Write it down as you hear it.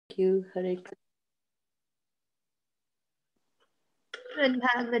you, Hare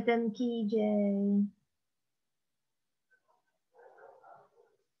Bhagavatam ki jai.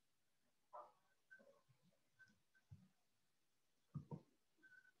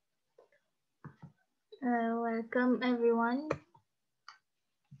 Welcome everyone.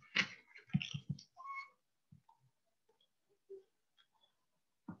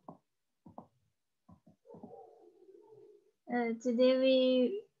 Today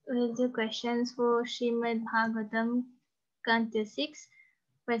we will do questions for Srimad Bhagavatam, Canto 6,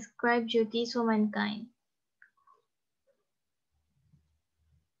 prescribed duties for mankind.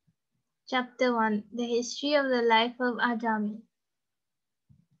 Chapter 1, the history of the life of Ajami.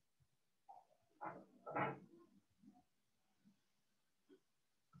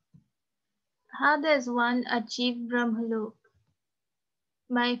 How does one achieve Brahmalok?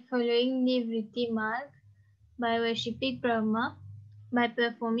 By following Nivritti Marg, by worshipping Brahma, by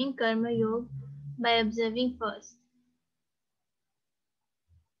performing Karma Yoga, by observing first.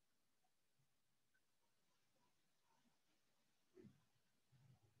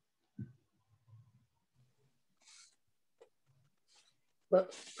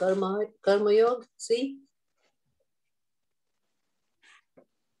 Karma Yoga, see?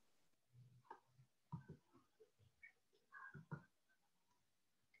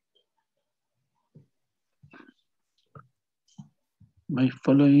 By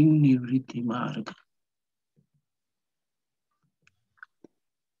following Nivritti Marg.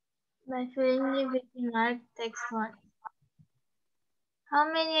 By following Nivritti Marg, text 1.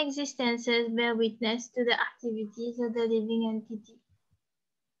 How many existences bear witness to the activities of the living entity?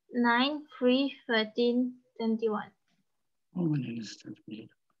 9, 3, 13, 21. How many existences?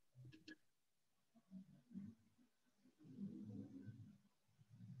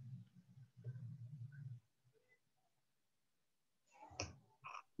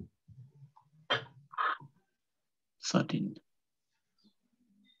 Certain.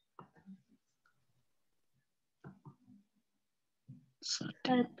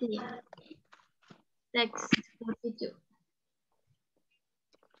 Text 42.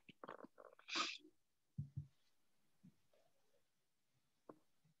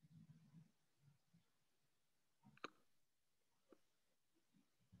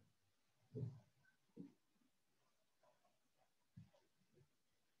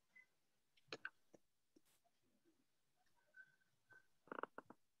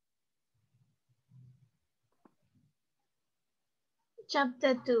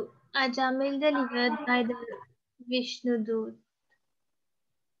 Chapter 2. Ajamil delivered by the Vishnu Doot.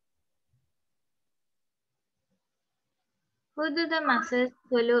 Who do the masses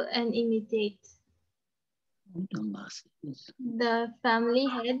follow and imitate? The masses. The family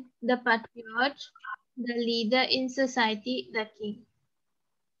head, the patriarch, the leader in society, the king.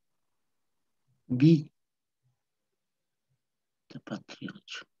 B. The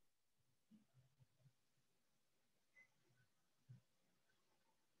patriarch.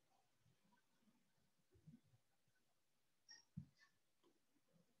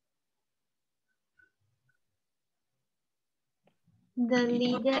 The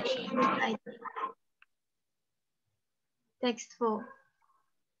leader in society. Text 4.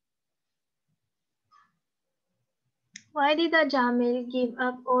 Why did Ajamil give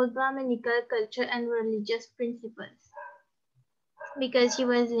up all Brahmanical culture and religious principles? Because he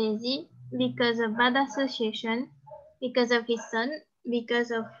was lazy, because of bad association, because of his son, because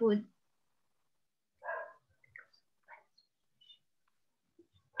of food.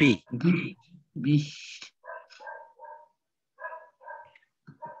 B. B. B.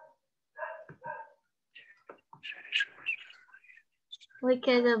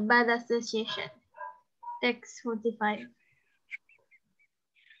 Because of bad association. Text 45.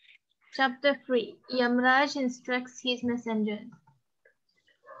 Chapter 3. Yamraj instructs his messengers.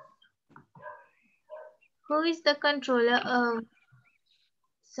 Who is the controller of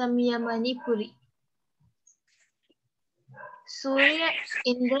Samyamani Puri? Surya,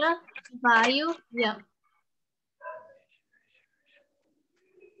 Indra, Vayu, Yam.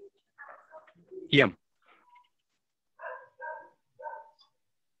 Yam.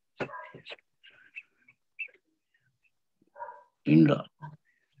 Indra.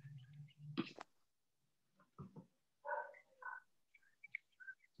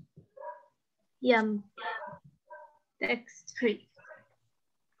 Yam. Text 3.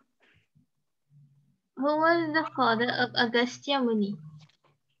 Who was the father of Agastya Muni?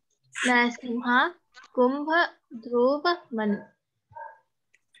 Narasimha, Kumbha, Dhruva, Manu.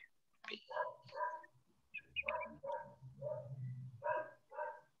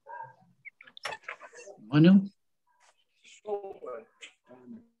 Manu.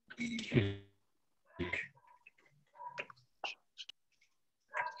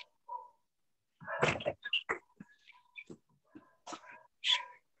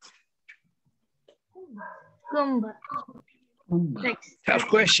 Kumbha. Kumbha. Next. Tough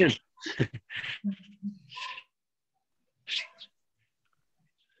question.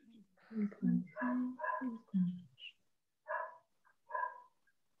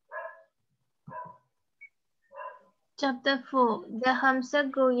 Chapter 4. The Hamsa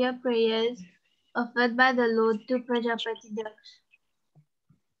Goya prayers offered by the Lord to Prajapati Daksh.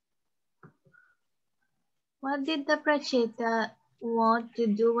 What did the Pracheta want to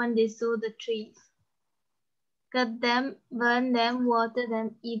do when they saw the trees? Cut them, burn them, water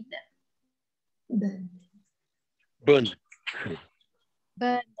them, eat them. Burn. Burn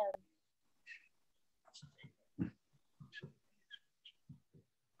them.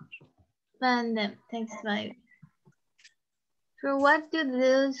 Burn them. Thanks, 5. Through what do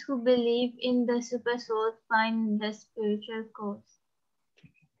those who believe in the super soul find the spiritual cause?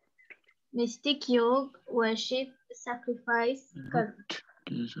 Mystic yoga, worship, sacrifice, karma.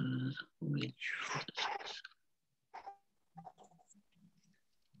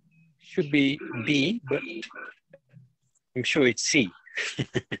 Should be B, but I'm sure it's C.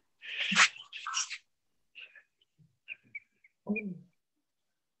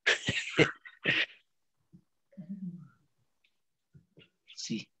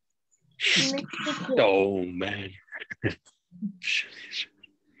 See. Mystic yoga. Oh man.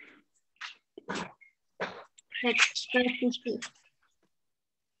 Next, 32.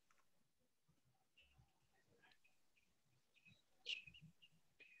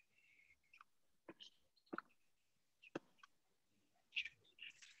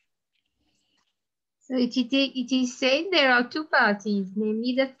 So it is said there are two parties,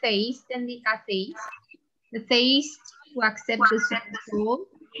 namely the theist and the atheist. The theist, who accepts the super soul,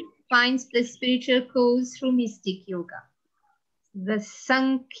 finds the spiritual cause through mystic yoga. The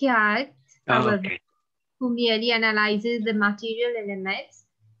Sankhya, however, Okay. who merely analyzes the material elements,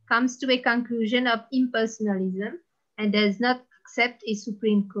 comes to a conclusion of impersonalism and does not accept a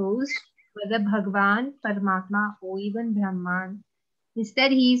supreme cause, whether Bhagavan, Paramatma, or even Brahman.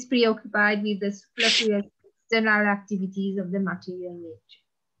 Instead, he is preoccupied with the superfluous external activities of the material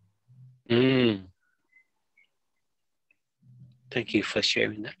nature. Thank you for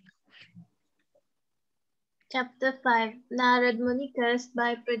sharing that. Chapter 5. Narad Muni cursed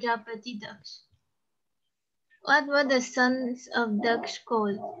by Prajapati Daksh. What were the sons of Daksh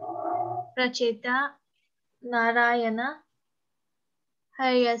called? Pracheta, Narayana,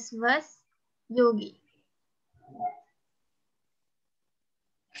 Haryasvas, Yogi.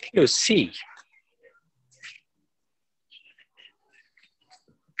 It was C.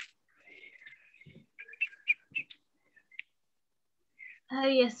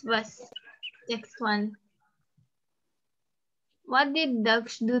 Haryasvas. Next one. What did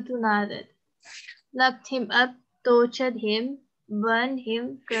Daksh do to Narad? Locked him up, tortured him, burned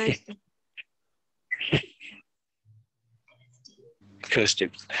him, cursed him. Cursed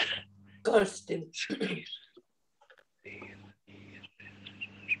him. Cursed him.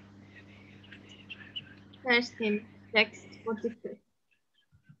 Cursed him. Text 43.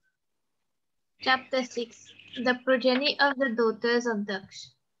 Chapter 6. The progeny of the daughters of Daksh.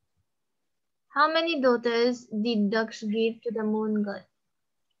 How many daughters did Daksh give to the moon god?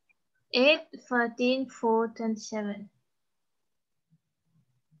 8, 14, 4, and 7.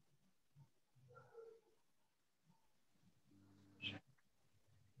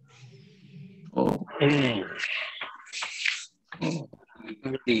 Oh.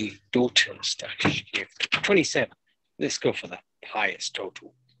 The daughters that she gave. 27. Let's go for the highest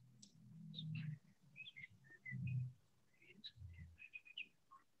total.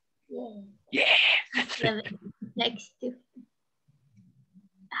 Yeah. 7. Next.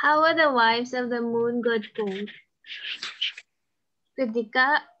 How are the wives of the moon god called?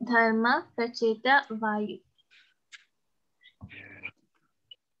 Kritika, Dharma, Pracheta, Vayu.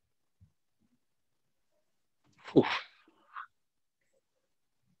 Whew.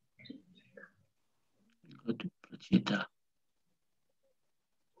 Go to Pracheta.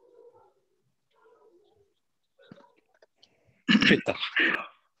 Kritika.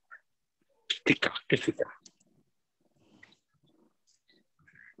 Kritika.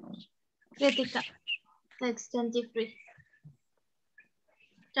 Kritika. Text 23.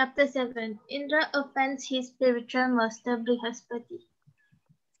 Chapter 7. Indra offends his spiritual master Brihaspati.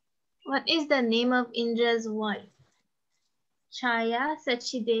 What is the name of Indra's wife? Chaya,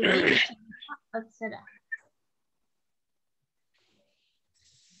 Sachidevi, Apsara.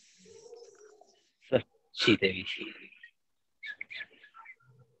 Devi.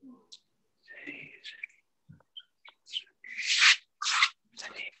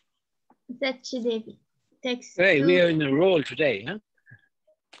 Devi. Text Hey, 2. we are in a roll today, huh?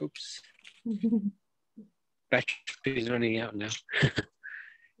 Oops. Battery is running out now.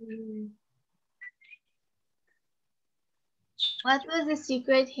 What was the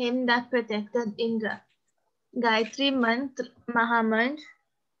secret hymn that protected Indra? Gayatri Mantra, Mahamantra,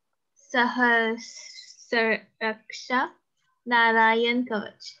 Sahasraraksha, Narayan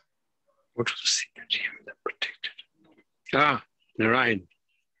Kavach. What was the secret here that protected? Ah, Narayan.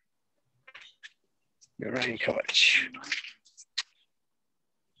 Narayan Kavach.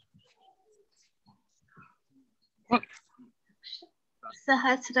 What?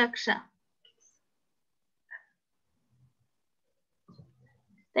 Sahasraksha.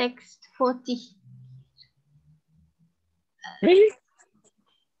 Text 40. Really?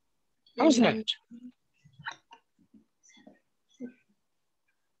 How's that?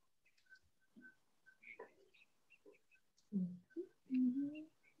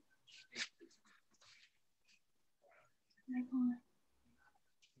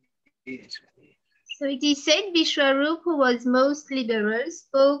 So it is said Vishwarup, who was most liberal,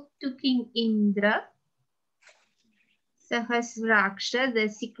 spoke to King Indra, Sahasraksha, the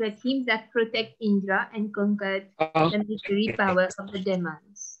secret hymn that protect Indra and conquered the military power of the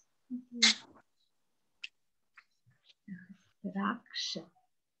demons. Raksha.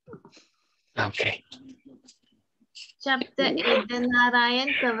 Okay. Chapter 8, the Narayan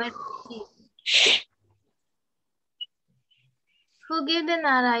Kavach. Who gave the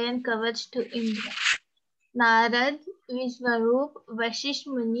Narayan Kavach to Indra? Narad, Vishwarup, Vashish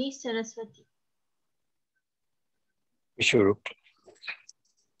Muni, Saraswati. Vishwarup.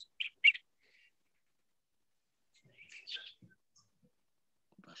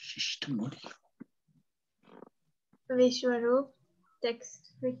 Vishwarup,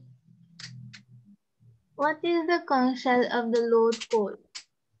 text 3. What is the conch shell of the Lord called?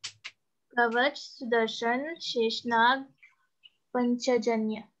 Kavach, Sudarshan, Sheshnag,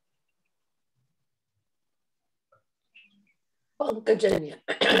 Panchajanya. Pankajanya.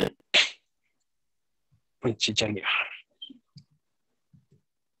 Panchajanya.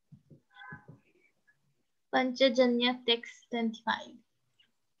 Panchajanya, text 25.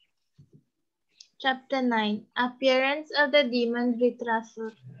 Chapter 9, appearance of the demon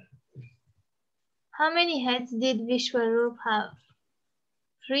Vritrasur. How many heads did Vishwarup have?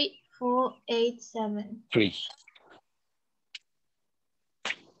 3, 4, 8, 7. 3.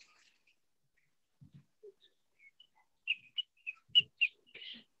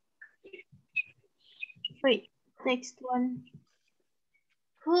 3. Next one.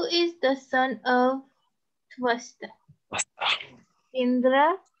 Who is the son of Tvasta?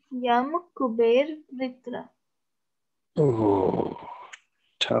 Indra, Yam, Kuber, Vritra. Oh,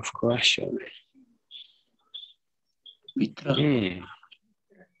 tough question. Mitra.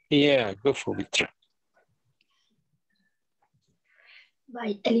 Yeah, go for Vitra.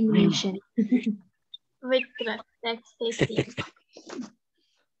 By elimination. Vritra, text 18.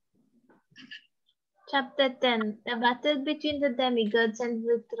 Chapter 10, the battle between the demigods and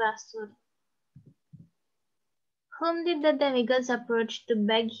Vritrasur. Whom did the demigods approach to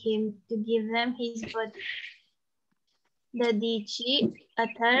beg him to give them his body? The Dichi,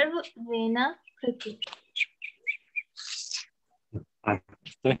 Atharv, Vena, Priti.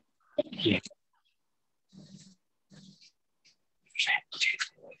 Yeah.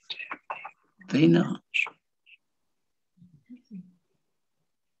 Vena.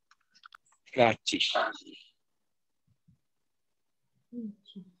 Prachi.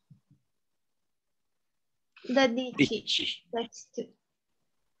 The Dichi, text 2.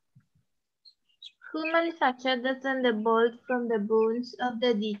 Who manufactured the thunderbolt from the bones of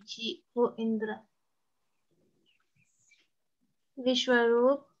the Dichi for Indra?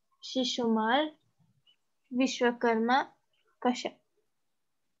 Vishwarup, Shishumar, Vishwakarma, Kashyap.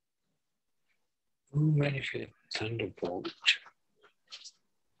 Who manufactured thunderbolt?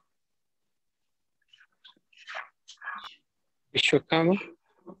 Vishwakarma?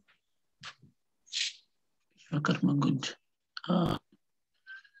 Vishwakarma, good.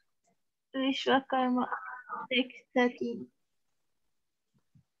 Vishwakarma, text 13.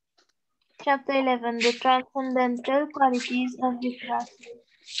 Chapter 11, the transcendental qualities of Vritrasur.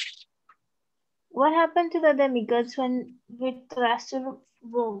 What happened to the demigods when Vritrasur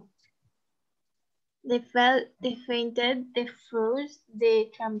woke? They fell, they fainted, they froze,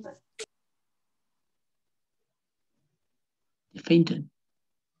 they trembled. They fainted.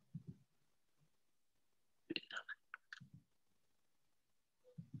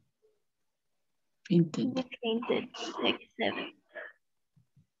 Fainted. They fainted, text 7.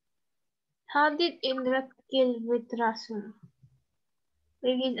 How did Indra kill Vritrasur?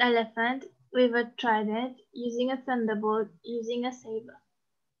 with his elephant, with a trident, using a thunderbolt, using a saber.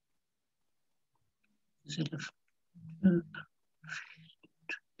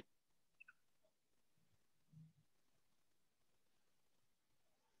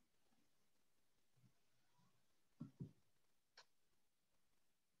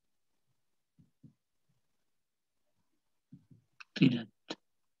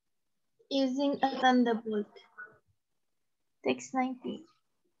 Using a thunderbolt. Text 19.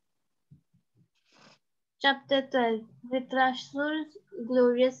 Chapter 12. Vritrasur's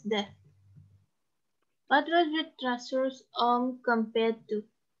glorious death. What was Vritrasur's arm compared to?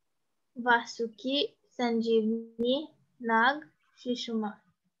 Vasuki, Sanjeevani, Nag, Shishuma.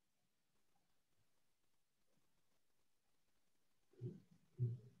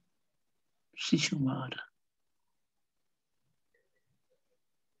 Shishumara.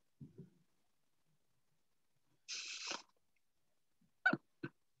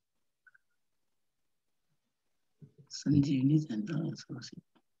 Sanjeevani and Saraswati.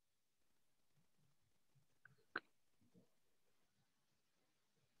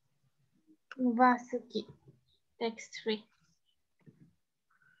 Vasuki. Text 3.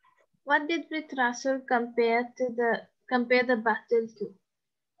 What did Vritrasur compare the battle to?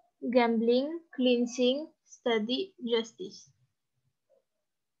 Gambling, cleansing, study, justice.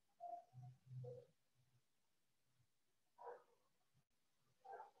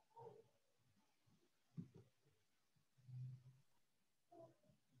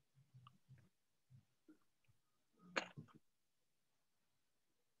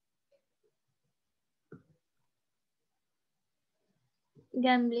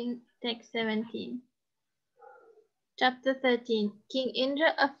 Gambling. Text 17. Chapter 13. King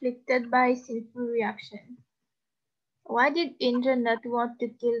Indra afflicted by sinful reaction. Why did Indra not want to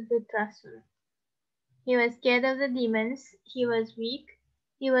kill Vritrasur? He was scared of the demons, he was weak,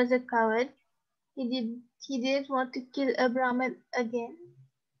 he was a coward, he didn't want to kill a Brahmin again.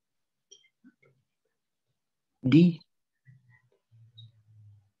 D.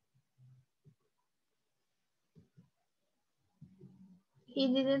 He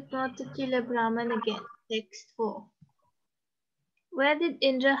didn't want to kill a Brahmin again. Text 4. Where did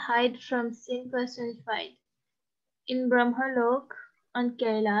Indra hide from sin personified? In Brahmalok, on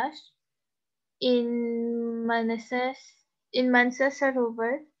Kailash, in Mansa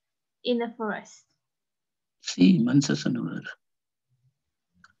Sarovar, in a forest. C. Mansasanuvar.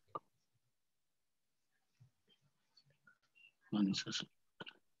 Mansasanuvar.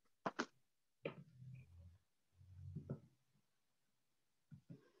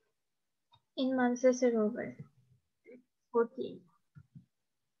 In Mansa Sarovar. 14.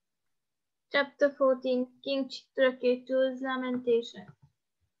 Chapter 14. King Chitraketu's lamentation.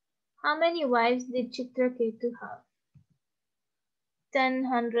 How many wives did Chitraketu have? 10,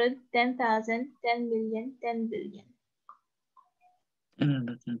 100, 10,000, 10 million, 10 billion.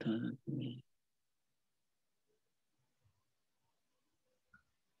 10,000.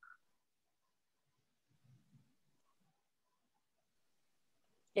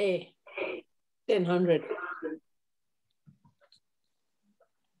 A. 10,100.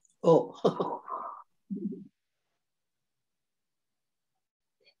 Oh.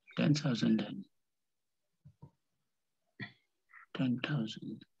 10,000 and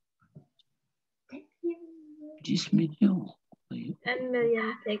 10,000. Just meet you. 10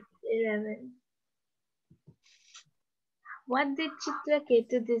 million. Text 11. What did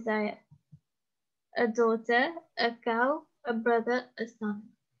Chitraketu desire? A daughter, a cow, a brother, a son.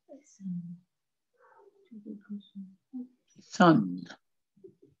 Son.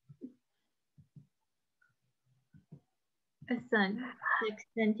 A son. Text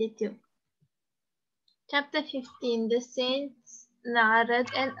 22. Chapter 15. The saints Narad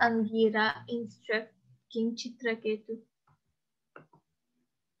and Angira instruct King Chitraketu.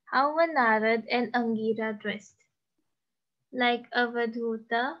 How were Narad and Angira dressed? Like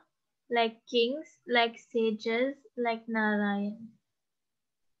Avadhuta, like kings, like sages, like Narayan.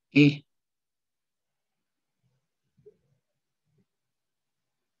 A.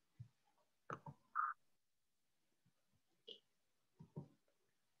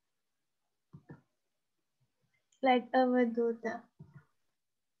 Like Avadhuta.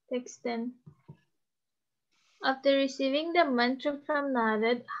 Text 10. After receiving the mantra from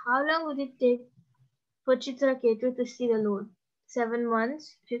Narad, how long would it take for Chitraketu to see the Lord? 7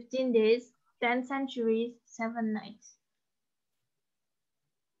 months, 15 days, 10 centuries, 7 nights.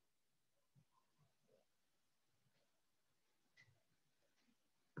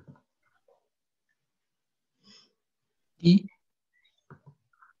 D.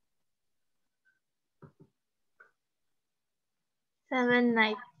 7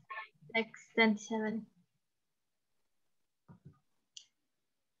 nights. Text 27.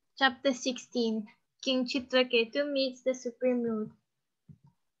 Chapter 16. King Chitraketu meets the Supreme Lord.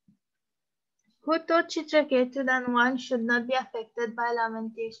 Who taught Chitraketu that one should not be affected by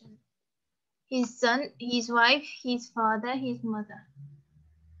lamentation? His son, his wife, his father, his mother.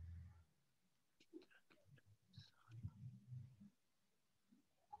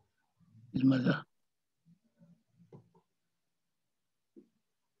 His mother.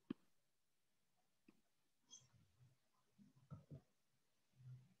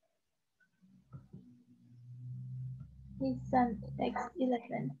 His son, text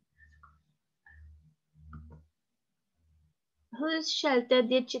 11. Whose shelter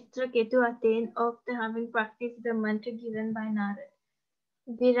did Chitraketu attain after having practiced the mantra given by Narad?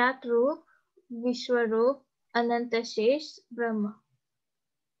 Virat Roop, Vishwaroop, Anantashesh, Brahma.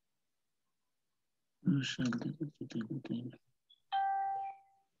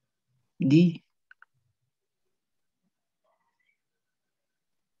 D.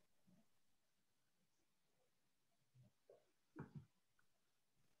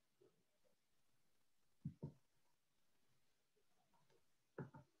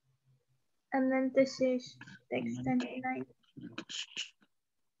 Anantashesh, text 29.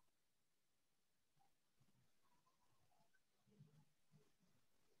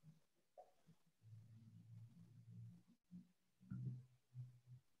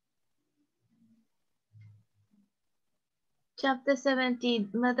 Chapter 17.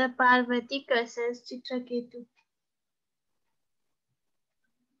 Mother Parvati curses Chitraketu.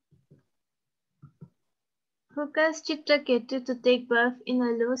 Who cursed Chitraketu to take birth in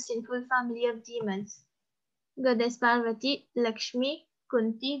a low sinful family of demons? Goddess Parvati, Lakshmi,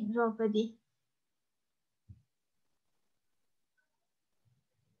 Kunti, Draupadi.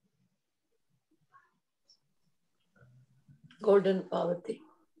 Golden Parvati.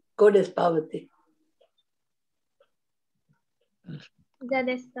 Goddess Parvati.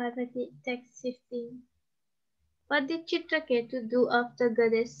 Goddess Parvati, text 15. What did Chitraketu do after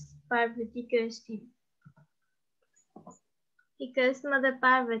Goddess Parvati cursed him? He cursed Mother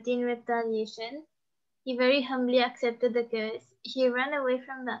Parvati in retaliation. He very humbly accepted the curse. He ran away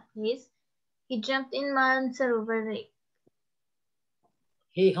from that place. He jumped in Mansarovar Lake.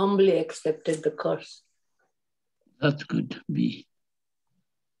 He humbly accepted the curse. That's good. B.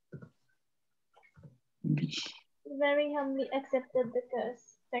 B. Very humbly accepted the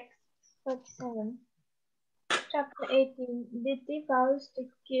curse. Text 47. Chapter 18. Diti vows to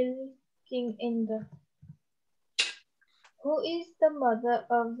kill King Indra. Who is the mother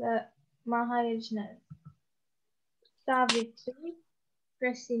of the Mahayajnas? Savitri,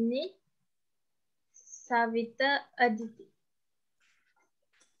 Prasini, Savita, Aditi.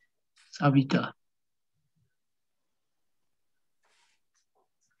 Savita.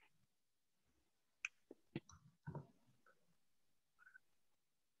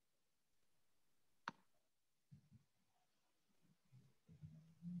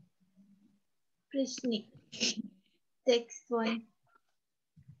 Prishni. Text 1.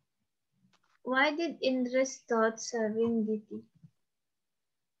 Why did Indra start serving Diti?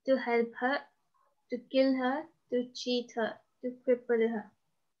 To help her, to kill her, to cheat her, to cripple her.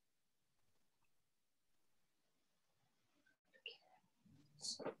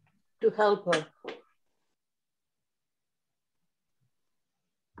 To help her.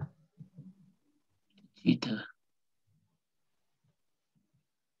 Cheetah.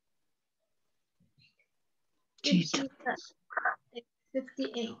 To Cheetah. cheat her. Text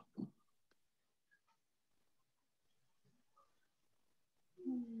 58.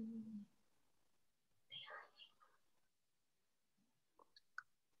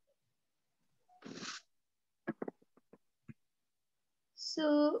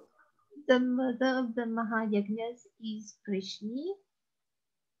 So, the mother of the Mahayagnas is Prishni,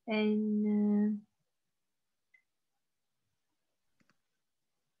 and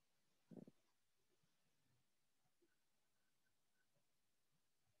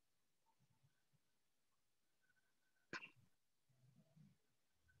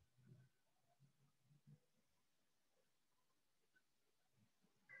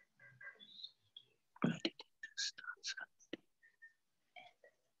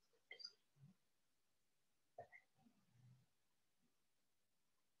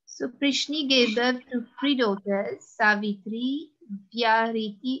so Prishni gave birth to three daughters, Savitri,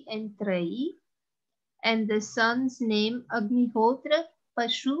 Vyariti, and Trayi, and the sons named Agnihotra,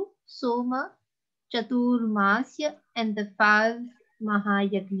 Pashu, Soma, Chaturmasya, and the 5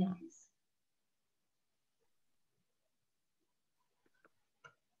 Mahayagnas.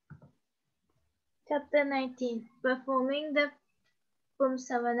 Chapter 19. Performing the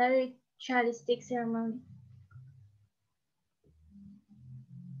Pumsavana ritualistic ceremony.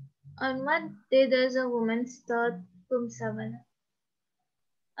 On what day does a woman start Pumsavana?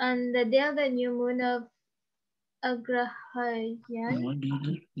 On the day of the new moon of Agrahayan, What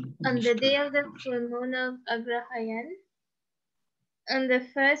is it? on the day of the full moon of Agrahayan, on the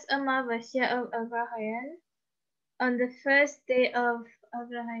first Amavasya of Agrahayan, on the first day of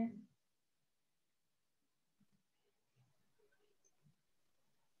Agrahayan.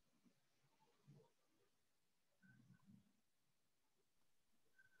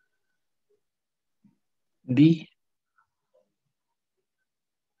 B.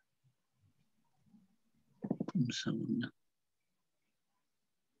 Samana.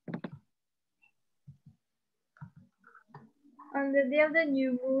 On the day of the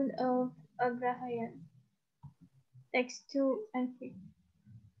new moon of Agrahayan. Text 2 and 3.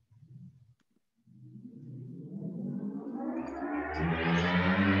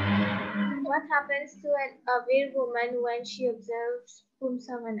 What happens to an Avir woman when she observes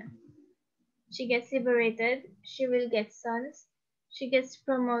Pumsavana? She gets liberated, she will get sons, she gets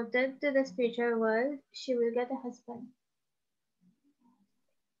promoted to the spiritual world, she will get a husband.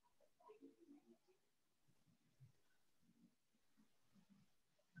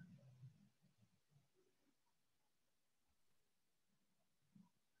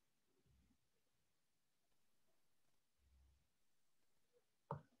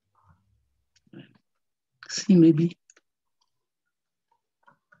 C maybe.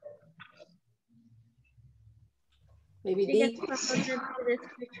 Maybe She D. gets promoted to the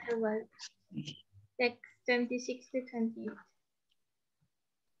spiritual world. Text 26 to 28.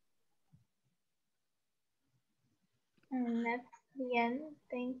 And that's the end.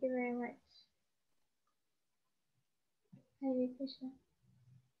 Thank you very much. Hare Krishna.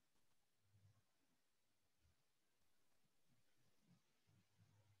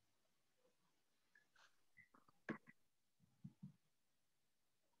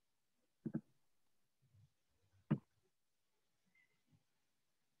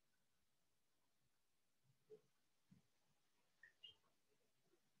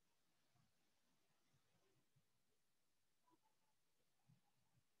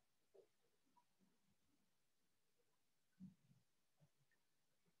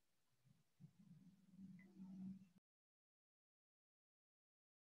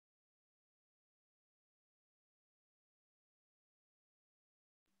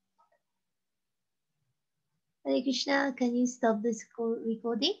 Hare Krishna, can you stop this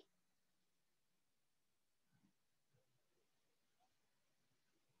recording?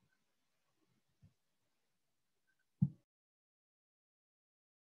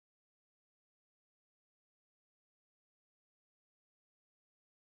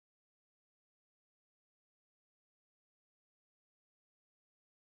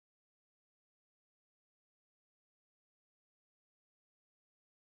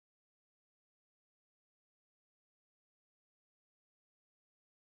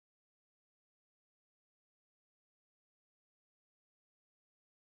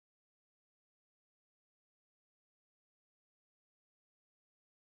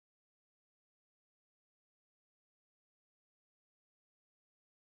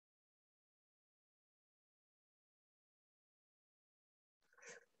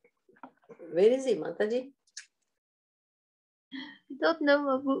 Where is he, Mataji? I don't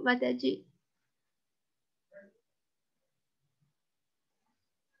know, Mataji.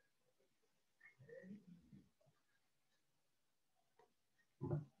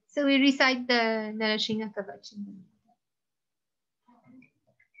 So we recite the Narasingha Kavacham.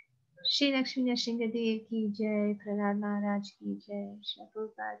 Shri Lakshmi Nrsimha Dev ki jai, Prahlad Maharaj ki jai, Shri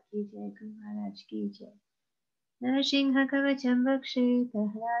Prabhupada ki jai, Guru Maharaj ki jai. Narasingha Kavacham Vakshe,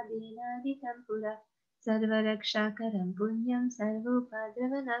 Prahladinaditam Pura, Sarva Rakshakaram Punyam,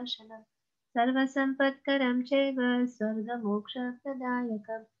 Sarvopadravanashanam, Sarva Sampatkaram Chaiva, Swarga Moksha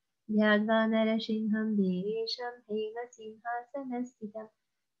Pradayakam, Dhyadva Narasimham Devesham, Hema Simhasanastitam,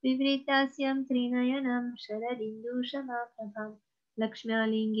 Vivritasyam Trinayanam, Sharadindushamabhabam,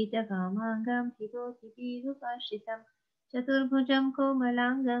 Lakshmyalingitakāmāngam, Hitotitirupāshritam, Chaturbhujam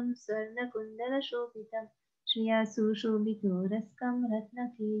Komalangam, Swarnakundalashobitam, Shriyasu Shobhitoraskam,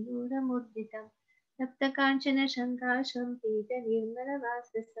 Ratnakeyuramurditam, Taptakanchana Shankasham, Pita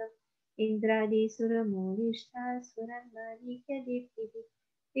Nirmalavasasam, Indradi Suramurishta, Suranmarikya Diptivi,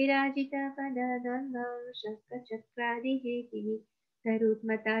 Virajita Padadandam, Shakka Chakradi Hetivi,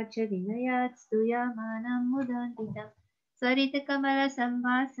 Garutmatacha Vinayat, Stuyamanam Mudantitam,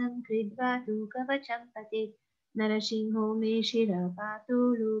 Saritakamala-sambhasam kridva tu kavacham patet Narasingho me shira patu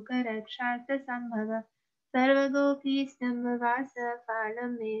lukarakshārta-sambhava सर्वगोपीस्तम्भवास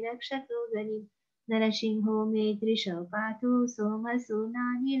फालं मे रक्षतु गलिं नरसिंहो मे दृशौ पातु सोमसो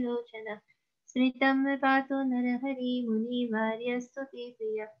नानिलोचन स्मृतं मे पातु नरहरि मुनिवार्यस्तुति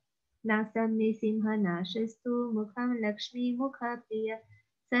प्रिय नासं मे सिंहनाशस्तु मुखं लक्ष्मीमुखप्रिय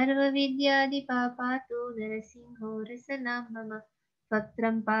सर्वविद्यादिपापातु नरसिंहो रसनां मम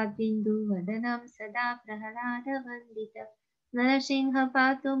वक्त्रं पाद्विन्दुवदनं सदा प्रह्लादवन्दित नरसिंह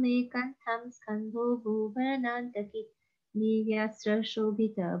पातु मे कण्ठं स्कन्धो भूभरणान्तके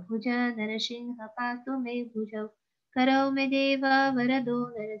दिव्यास्त्रशोभितभुज नरसिंह पातु मे भुजौ करौ मे देवा वरदो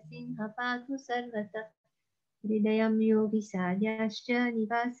नरसिंह पातु सर्वतः हृदयं योगिसाद्याश्च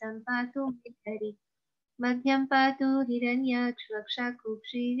निवासं पातु मे हरि मध्यं पातु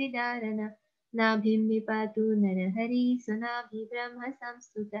हिरण्यक्ष्वक्षाकुक्षिविदारण नाभिं मे पातु नरहरि सुनाभिब्रह्म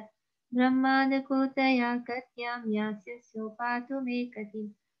संस्तुत ब्रह्मादकोटया कत्यां यास्यस्यो पातु मे कटिं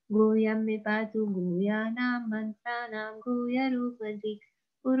गोयं मे पातु गोयानां मन्त्राणां गोयरूपदृक्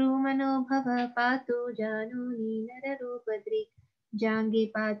उरुमनो भव पातु जानूनि नररूपदृक् जाङ्गे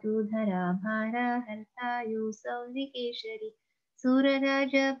पातु धराभारा हर्तायुः सौरिकेशरी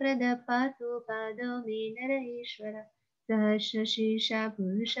सूरराज पातु पादौ मे नरहेश्वर सहस्रशीर्षा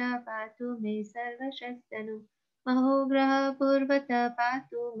पुरुषा पातु मे सर्वशस्तनु महोग्रह पूर्वतः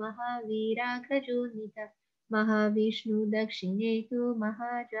पातु महावीराग्रजोन्नित महाविष्णु दक्षिणे तु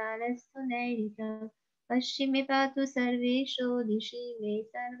महाज्वालस्तु नैऋतं पश्चिमे पातु सर्वेषु दिशि मे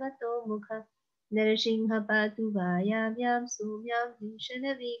सर्वतोमुख नरसिंह पातु वायाव्यां सौम्यां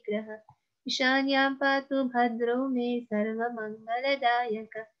भीषणविग्रह ईशान्यां पातु भद्रो मे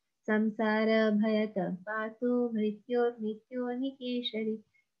सर्वमङ्गलदायक संसारभयतः पातु मृत्योर्निकेशरी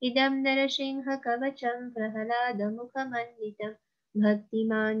इदं नरसिंहकवचं प्रह्लादमुखमण्डितं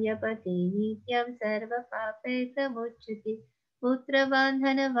भक्तिमान् जपते नित्यं सर्वपापैर्प्रमुच्यते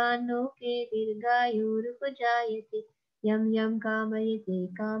पुत्रवान् लोके दीर्घायुरुपजायते यं यं कामयते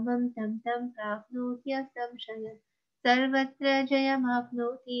कामं तं तं प्राप्नोत्यसंशयम् सर्वत्र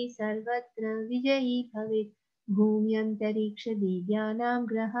जयमाप्नोति सर्वत्र विजयी भवेत् भूम्यन्तरिक्षदिव्यानां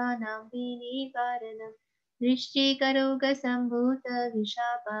ग्रहाणां विनिवारणं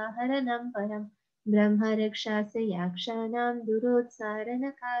वृश्चिकरोगसम्भूतविशापाहरणं परं ब्रह्मरक्षास्य याक्षाणां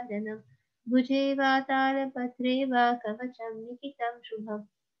दुरोत्सारणकारणं भुजे वा तालपत्रे वा कवचं लिखितं शुभं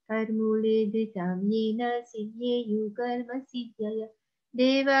कर्मूले धृतं येन सिद्ध्येयुः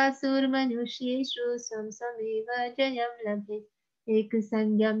देवासुरमनुष्येषु स्वं स्वमेव जयं लभेत्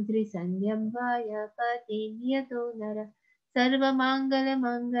एकसंज्ञं त्रिसंज्ञं वा यपते नियतो नर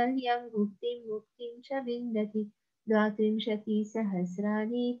सर्वमाङ्गलमाङ्गल्यं मुक्तिं मुक्तिं च विन्दति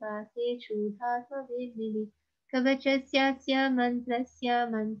 32 पातेषु धात्वभिर्निधि कवचस्यास्य मन्त्रस्य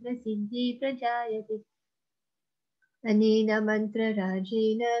मन्त्रसिद्धि प्रजायते अनेन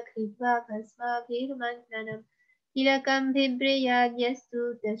मन्त्रराजेन कृत्वा भस्माभिर्मन्त्रणम् तिलकं बिभ्रयाद्यस्तु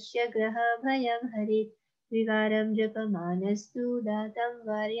तस्य ग्रहभयं हरेत् त्रिवारं जपमानस्तु दातं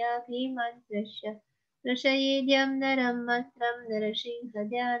वार्याभिमन्त्रस्य प्रशयेद्यं नरं मन्त्रं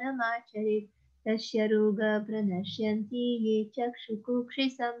नरसिंहध्यानमाचरेत् तस्य रोगाः प्रणश्यन्ति ये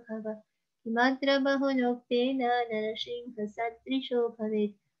चक्षुकुक्षिसम्भव किमत्र बहुलोक्तेन नरसिंहसदृशो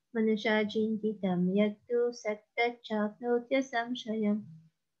भवेत् मनसा चिन्तितं यत्तु सत्तच्चाप्नोत्यसंशयम्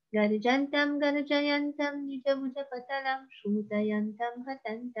गर्जन्तं गर्जयन्तं निजभुजपटलं श्रूतयन्तं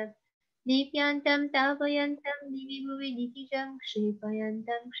हतन्तं दीप्यान्तं तापयन्तं दिवि भुवि नितिजं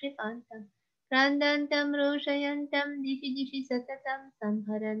क्षिपयन्तं क्षिपान्तं क्रान्तान्तं रोषयन्तं दिशि दिशि सततं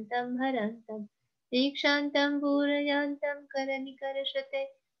संहरन्तं हरन्तं दीक्षान्तं पूरयान्तं करनिकरशते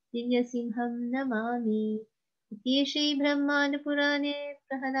दिव्यसिंहं नमामि इति श्रीब्रह्माण्डपुराणे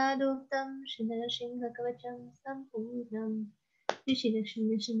प्रह्लादोक्तं श्रीनरसिंहकवचं सम्पूर्णम् श्री लक्ष्मी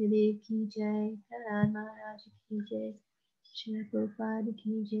नृसिंहदेव की जय प्रहलाद महाराज की जय श्री प्रभुपाद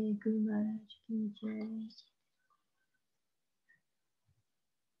की जय गुरु महाराज की जय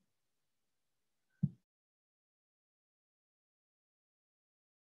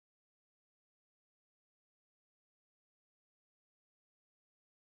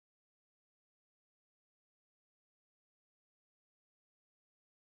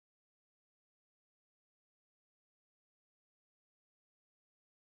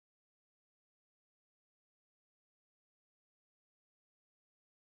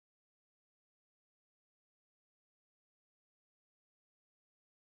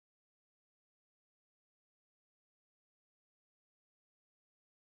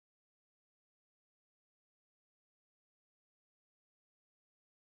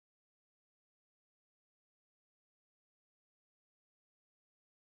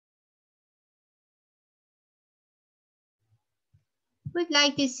would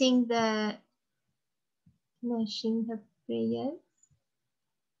like to sing the Nrsimha prayer.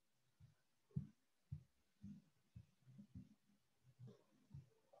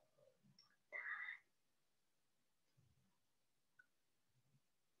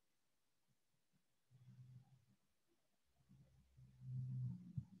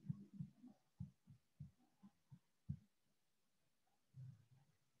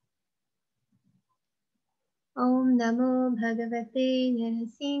 Om Namo Bhagavate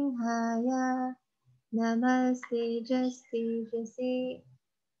Narasimhaya. Namaste Jasti Jase.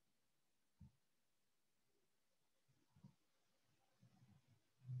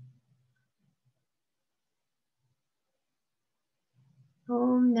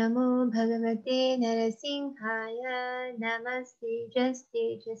 Om Namo Bhagavate Narasimhaya. Namaste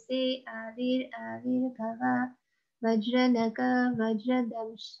Jasti Jase. Avir Avir Bhava. Vajranaka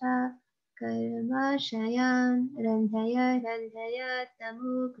Vajradamsha. Karmashayan Randhaya Randhaya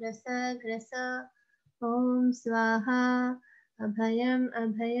Tamu Grasa Grasa. Om Swaha Abhayam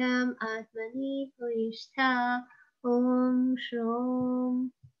Abhayam Atmani Purishta. Om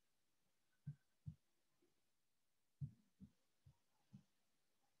Shrom.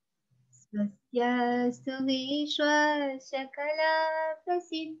 Swastyastu Vishwasakala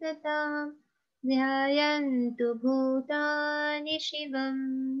Prasiddhatam. Dhyayantu Bhutani Shivam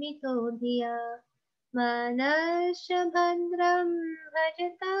Mito Dhiya. Manasya Bhandram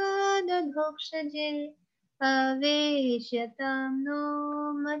Bhajata Dadhokshaje. Aveshyatam no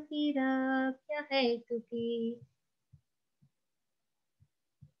Matirapya Hetuki.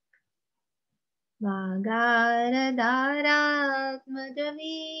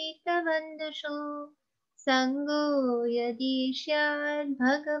 Vagaradharatmadavitavandusho Sango Yadishyad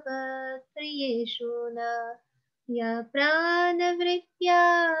Bhagavat Priyeshu Na Ya Pranavritya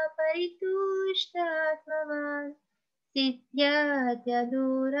Paritushtatmavan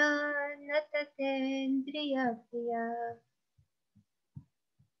Siddhyatyadura Natatendriya Priya.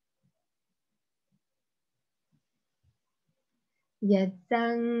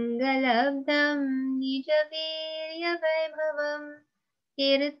 Yatsangalabdam nijavirya vaibhavam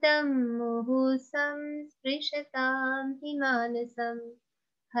kirtam muhusam sprishatam himanasam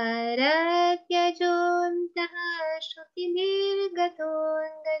haratyajontaha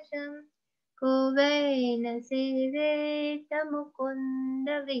shrutinirgatongajam kuvaina seveta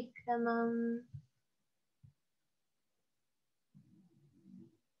mukunda vikramam.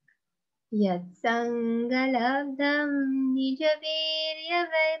 Yatsangalabdam nijavirya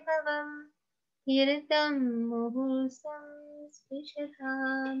vaibhavam kirtam muhusam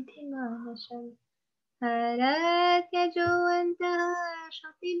sprishatam himanasam haratyajontaha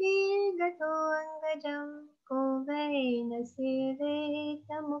shrutinirgato angajam kovaina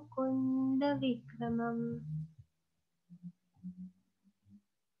seveta mukunda vikramam.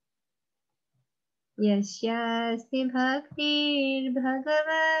 Yasyasti bhaktir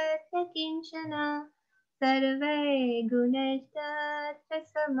bhagavata kinchana sarvai gunajtatra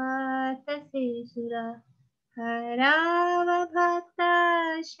samatase sura harava bhakta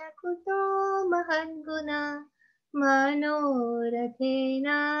shakuto mahadguna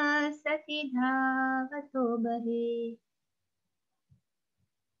manorathena satidhavato bahe.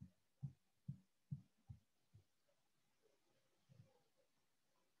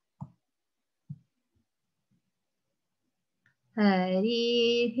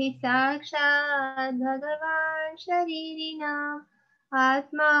 Harihi sakshat bhagavan sharirinam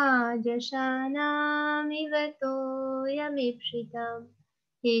atma jashanam ivato yamipshitam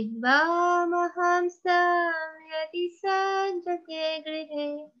hidvamaham sam yati sajjate grihe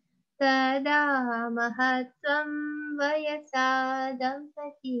tada mahatvam vayasadam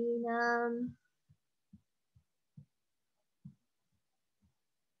patinam.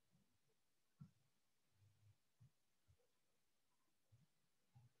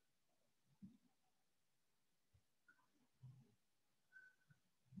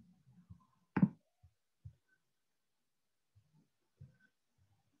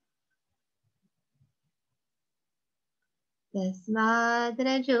 Tasmad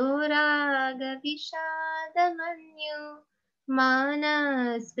rajoraga vishadamanyu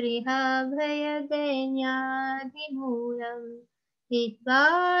manaspriha bhayadainyadhimulam hitva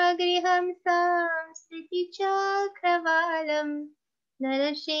griham samsriti chakravalam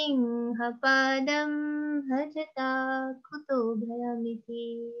narasinghapadam bhajata kuto bhayamiti.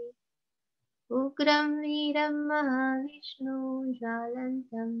 Ugram viram mahavishnu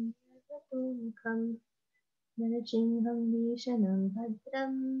jalantam yavatumkham Narasimham Vishanam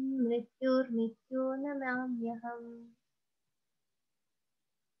Bhadram Mrityo Namamyaham.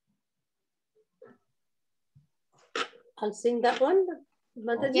 I'll sing that one,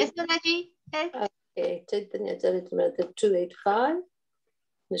 Mataji. Yes, Mataji. Yes. Okay, Chaitanya Charitamrita 285.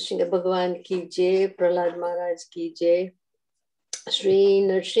 Nrsimha Bhagavan ki jai, Prahlad Maharaj ki jai. Shri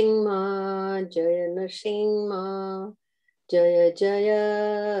Nrsimha Jaya Nrsimha Jaya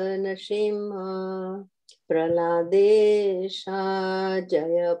Jaya Nrsimha Praladesha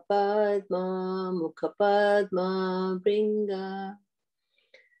Jaya Padma Mukha Padma Bringa.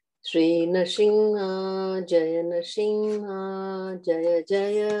 Shri Nrsimha Jaya Nrsimha Jaya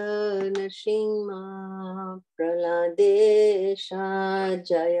Jaya Nrsimha Praladesha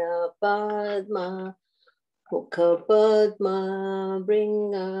Jaya Padma Mukha Padma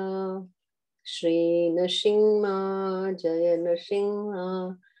Bringa. Shri Nrsimha Jaya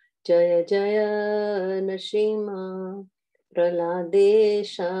Nrsimha Jaya Jaya Nrsimha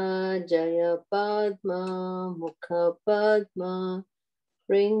Praladesha Jaya Padma Mukha Padma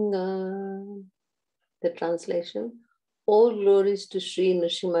Bringa. The translation. All glories to Sri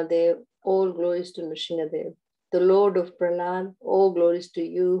Nrsimhadev, all glories to Nrsimhadev, the Lord of Prahlad, all glories to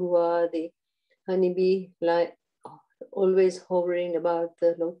you who are the honeybee, always hovering about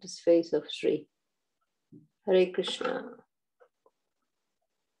the lotus face of Sri. Hare Krishna.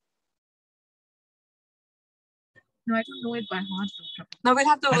 No, I don't know it by heart. No, we'll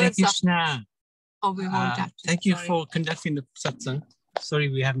have the Hare words up. Krishna. Oh, we won't have to. Thank you Sorry. for conducting the satsang. Sorry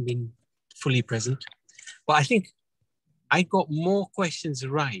we haven't been fully present. But I think I got more questions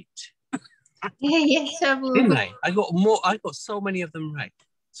right. Yes, Prabhu. Didn't I? I got so many of them right.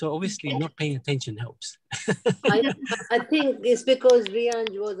 So obviously not paying attention helps. I think it's because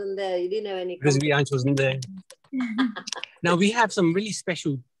Rianj wasn't there. You didn't have any Because comments. Vianch wasn't there. Now we have some really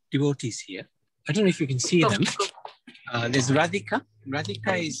special devotees here. I don't know if you can see them. There's Radhika.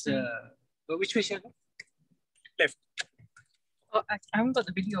 Radhika is, which way shall I go? Left. Oh, I haven't got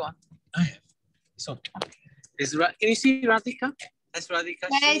the video on. I have. So, can you see Radhika? That's Radhika.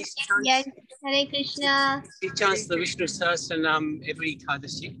 Yes, yes. Hare Krishna. She chants the Vishnu Sahasranam every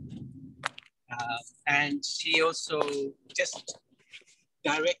Ekadashi. And she also just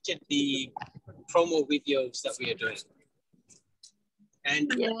directed the promo videos that we are doing. And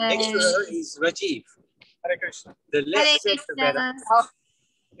next to her is Rajiv. Hare Krishna. The Hare less said, the better.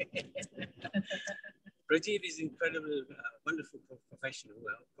 Krishna. Rajiv is incredible, wonderful professional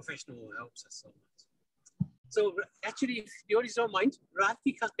who helps us so much. So actually, if you don't mind,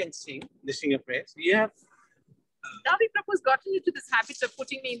 Radhika can sing the singer prayers. You have Davi Prabhu's gotten into this habit of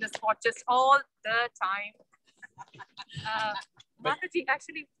putting me in the spot just all the time. Mataji,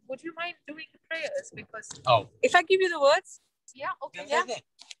 actually, would you mind doing the prayers? Because if I give you the words, yeah, okay, yeah.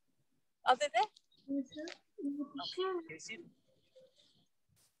 Are they there?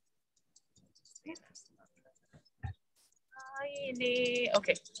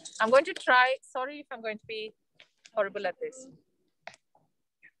 Okay, I'm going to try. Sorry if I'm going to be horrible at this.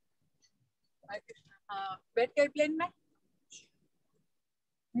 बैठ के plane में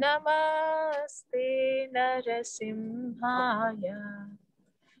नमस्ते नरसिंहाय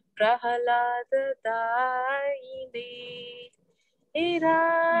प्रहलाददायिने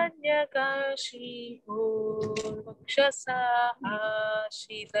हिरण्यकशिपो वक्षसाहाशित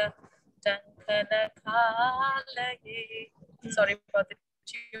टङ्कनखालये. Sorry about the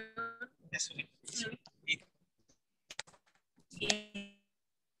tune. Yes,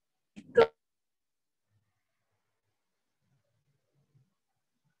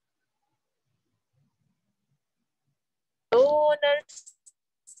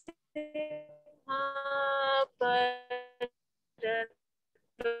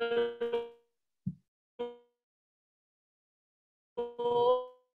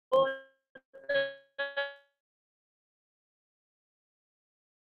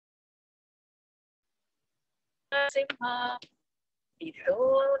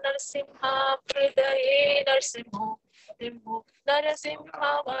 Narasimha Hridaye Narasimho Narasimha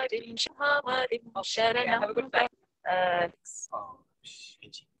Varim Sharanam.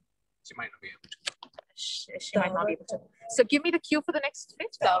 She might not be able to. She might not be able to. So give me the cue for the next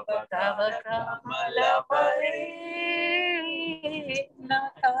bit.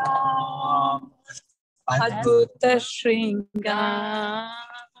 Adbhuta Shringa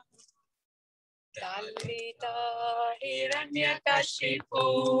Dalita Hiranyakashipu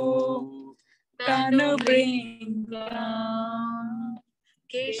Tanubringa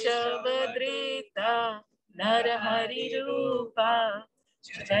Keshavadrita Narahari Rupa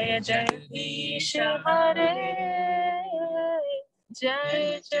Jaya Jagadish Hare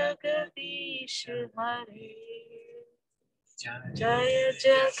Jaya Jagadish Hare Jaya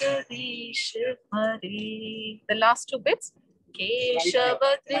Jagadish Hare. The last two bits.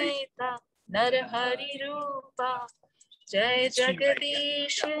 Keshavadrita Narahari Rupa Jai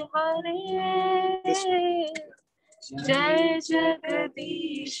Jagadish Hare, Jai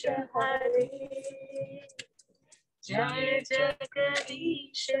Jagadish Hare, Jai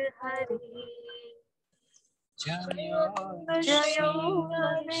Jagadish Hare, Jayo Jayo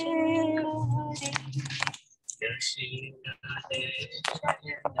Hare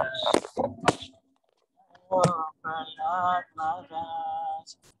Prahlad Maharaj,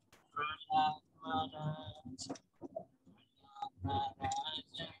 Prahlad Maharaj,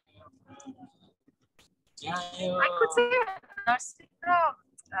 I could say Narsitra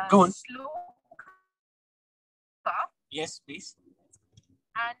Go on. sloka. Yes, please.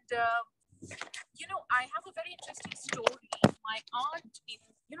 And you know, I have a very interesting story. My aunt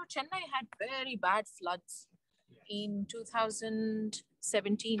in Chennai had very bad floods in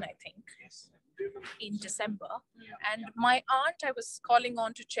 2017, I think, in December. And my aunt, I was calling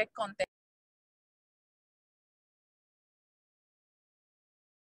on to check on them.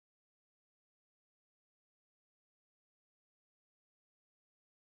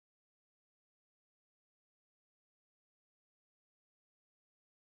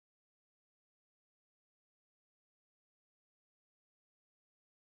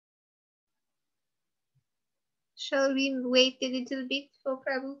 Shall we wait a little bit for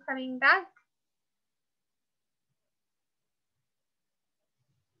Prabhu coming back?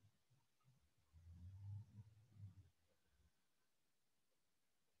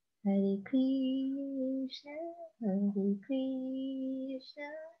 Hare Krishna, Hare Krishna,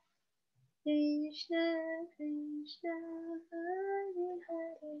 Krishna Krishna, Hare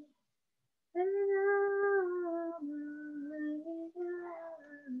Hare, Hare Rama, Hare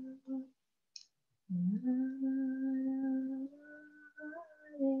Rama, Rama Rama,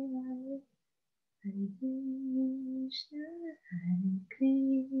 Hare Krishna, Hare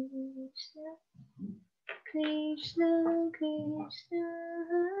Krishna, Krishna Krishna,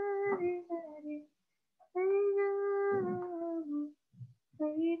 Hare Hare, Hare Rama,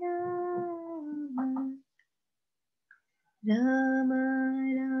 Hare Rama, Rama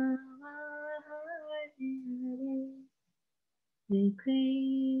Rama, Hare Hare, Hare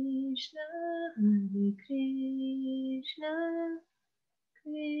Krishna, Hare Krishna,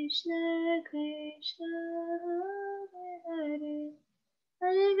 Krishna Krishna, Hare Hare,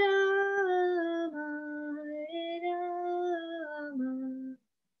 Hare Rama, Hare Rama,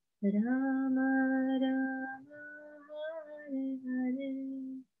 Rama Rama, Hare Hare,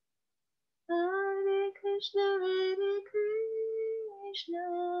 Hare Krishna,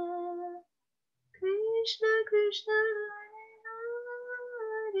 Krishna Krishna,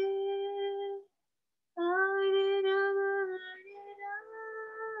 Hare Hare, Hare Rama,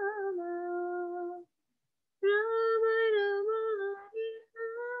 Rama Rama, Hare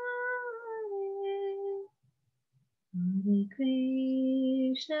Hare,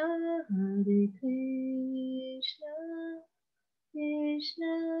 Hare Krishna,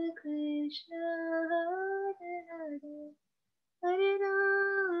 Krishna Krishna, Hare Hare, Hare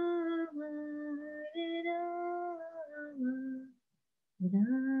Rama,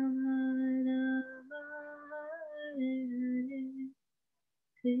 Rama Rama, Hare Hare,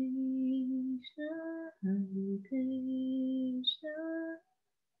 Krishna, Hare Krishna,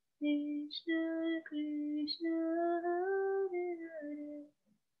 Krishna Krishna, Hare Hare,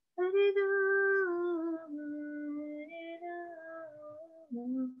 Hare Rama,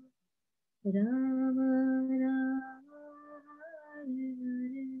 Rama Rama, Hare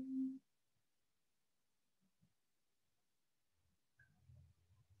Hare.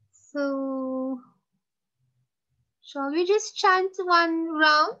 So, shall we just chant one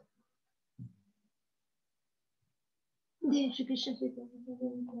round? Dear Shri Krishna,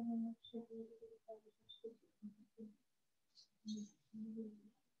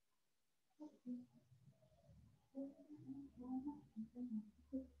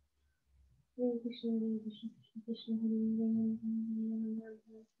 Hare Krishna, Hare Krishna, Krishna Krishna,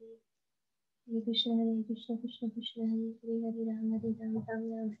 Hare Krishna, Hare Krishna, Krishna Krishna, Hare Hare, Hare Rama, Hare Rama,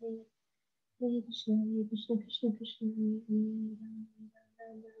 Rama Rama, Hare Krishna, Krishna Krishna,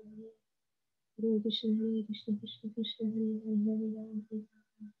 Hare Hare, Rama Rama,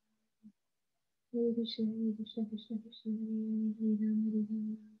 Hare Krishna, Krishna Krishna, Krishna Hare Hare, Hare Rama,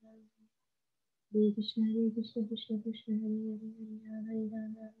 Hare Krishna, Krishna Krishna, Krishna Hare Hare, Hare Rama, Hare Krishna, Krishna Krishna, Krishna Hare Hare, Hare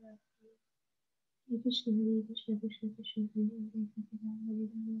Rama, Hare Krishna, Krishna Krishna, Krishna Hare Hare, Hare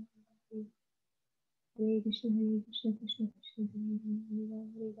Rama, Hare Krishna, Krishna Krishna, Krishna Hare Hare,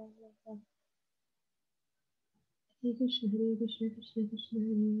 Hare Rama, Hare Krishna, Krishna Krishna, Krishna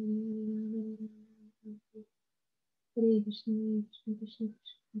Hare Hare, Hare Krishna, Krishna Krishna,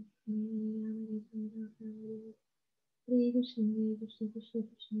 Krishna Hare Hare, Hare Rama, Hare Hare Krishna, Krishna Krishna,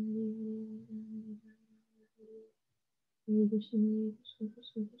 Hare Krishna, Krishna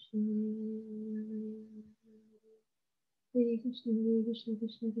Krishna, Hare Krishna, Krishna Krishna, Hare Krishna,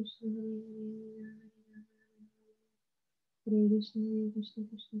 Krishna Krishna, Hare Krishna, Krishna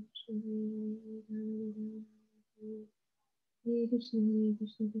Krishna, Hare Krishna,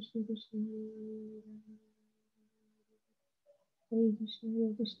 Krishna Krishna, Hare Krishna,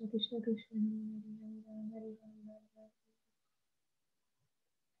 Krishna Krishna, Krishna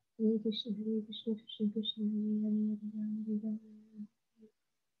Hare Krishna, Krishna Krishna, Hare Krishna, Krishna Krishna, Krishna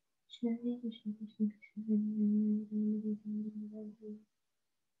Hare Krishna, Krishna Krishna,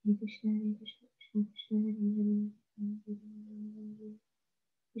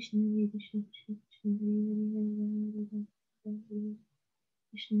 Krishna Hare Krishna, Krishna Krishna,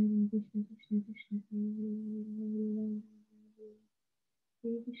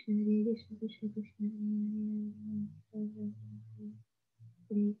 Krishna Hare Krishna, Krishna Krishna, Krishna Hare Krishna, Krishna Krishna,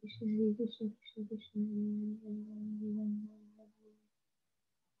 Krishna Hare Krishna, Krishna Krishna,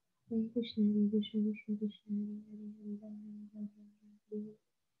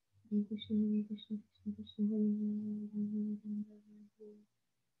 Krishna Hare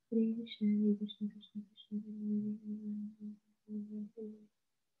Krishna, Krishna Krishna, Krishna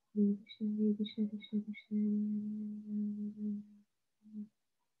Hare Krishna, Krishna Krishna, Krishna Hare Krishna, Krishna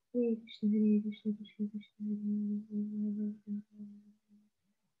Krishna, Krishna Hare Krishna, Krishna Krishna,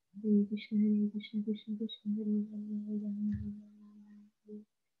 Krishna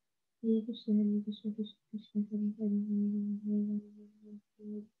Hare Krishna, Krishna Krishna, Krishna Hare Krishna, Krishna Krishna, Krishna Hare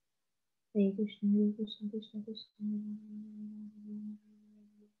Hare Krishna, Krishna Krishna, Krishna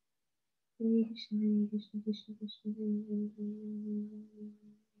Hare Krishna, Krishna Krishna, Krishna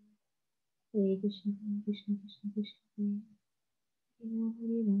Hare Krishna, Krishna Krishna, Krishna Hare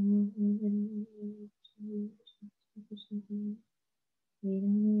Hare Rama, Hare Rama, Krishna Krishna, Krishna Hare Hare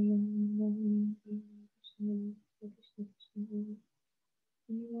Rama, Rama Krishna, Krishna Krishna Hare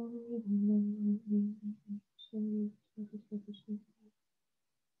Hare Rama, Rama Krishna, Krishna Krishna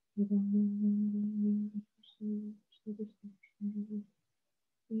Hare Rama, Rama Krishna, Krishna Krishna, Krishna Hare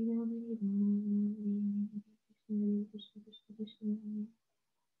Hare Rama, Rama Krishna, Krishna Krishna,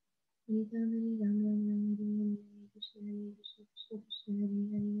 Hare Rama, Rama Krishna, Krishna Krishna, Hare Hare Hare Krishna, Krishna Krishna, Krishna Hare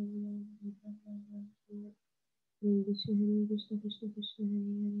Hare Hare Krishna, Krishna Krishna, Krishna Hare Hare Krishna, Krishna Krishna, Krishna Hare Krishna, Hare Krishna, Krishna Krishna,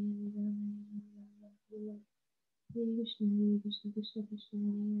 Hare Rama, Hare Krishna, Krishna Krishna, Krishna Hare Hare Krishna, Krishna Krishna, Krishna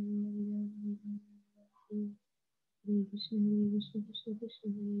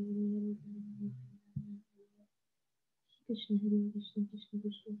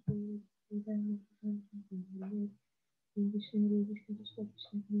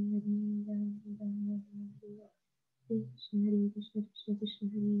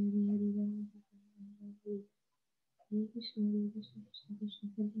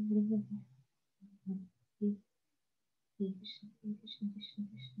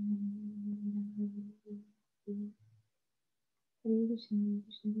Hare Krishna, Krishna Krishna,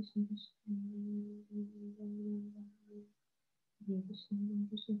 Krishna Hare Hare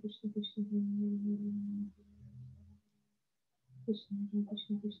Krishna, Krishna Krishna,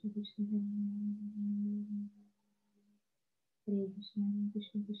 Krishna Hare Krishna, Krishna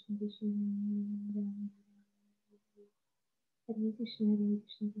Krishna, Krishna Hare Krishna, Krishna Krishna, Krishna Hare Krishna, Krishna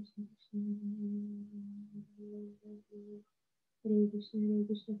Krishna, Krishna Hare Hare Krishna, Krishna Krishna, Krishna Hare Krishna,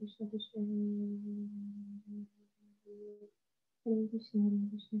 Krishna Krishna, Krishna Hare Krishna, Krishna Krishna, Krishna Hare Krishna, Krishna Krishna, Krishna Hare Krishna,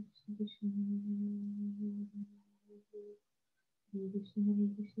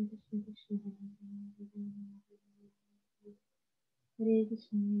 Krishna Krishna, Krishna Hare Krishna, Krishna Krishna, Krishna Hare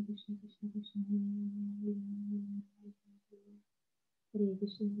Krishna, Krishna Krishna, Krishna Hare Krishna, Krishna Krishna, Krishna Hare Krishna, Krishna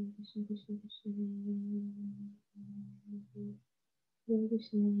Krishna, Krishna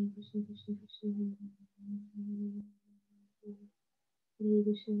Hare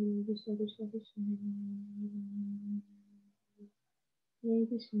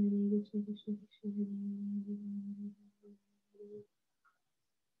Krishna,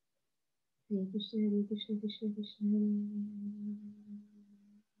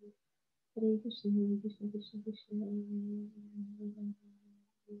 Krishna Krishna, Krishna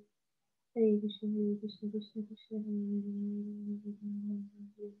Hare Krishna, Krishna Krishna, Krishna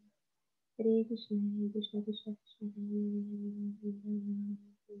Hare Krishna, Krishna Krishna, Krishna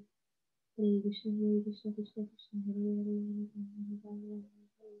Hare Krishna, Krishna Krishna, Krishna Hare Krishna, Krishna Krishna, Krishna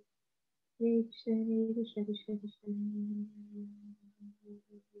Hare Krishna, Krishna Krishna, Krishna Hare Krishna, Krishna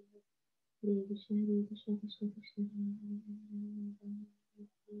Krishna, Krishna Hare Krishna, Krishna Krishna,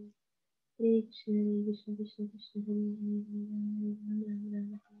 Krishna Hare Krishna, Krishna Krishna, Krishna Hare